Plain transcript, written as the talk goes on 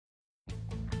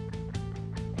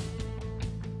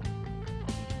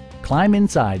climb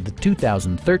inside the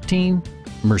 2013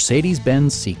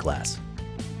 Mercedes-Benz C-Class.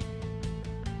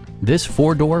 This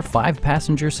four-door,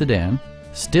 five-passenger sedan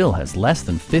still has less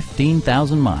than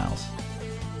 15,000 miles.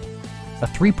 A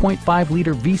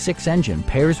 3.5-liter V6 engine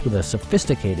pairs with a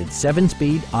sophisticated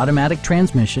 7-speed automatic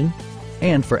transmission,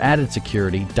 and for added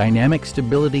security, dynamic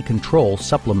stability control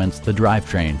supplements the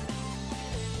drivetrain.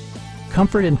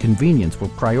 Comfort and convenience were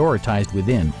prioritized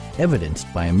within, evidenced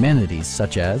by amenities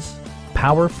such as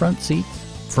power front seats,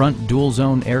 front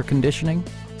dual-zone air conditioning,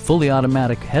 fully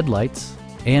automatic headlights,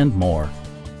 and more.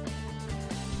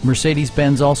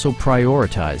 Mercedes-Benz also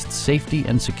prioritized safety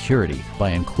and security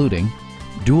by including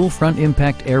dual front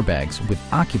impact airbags with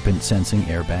occupant sensing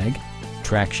airbag,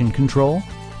 traction control,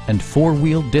 and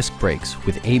four-wheel disc brakes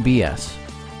with ABS.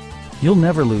 You'll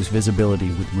never lose visibility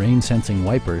with rain-sensing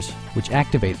wipers, which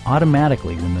activate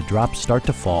automatically when the drops start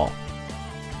to fall.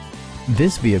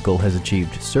 This vehicle has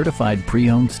achieved certified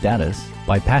pre-owned status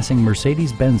by passing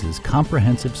Mercedes-Benz's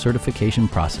comprehensive certification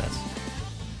process.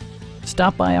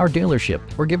 Stop by our dealership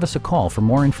or give us a call for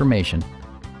more information.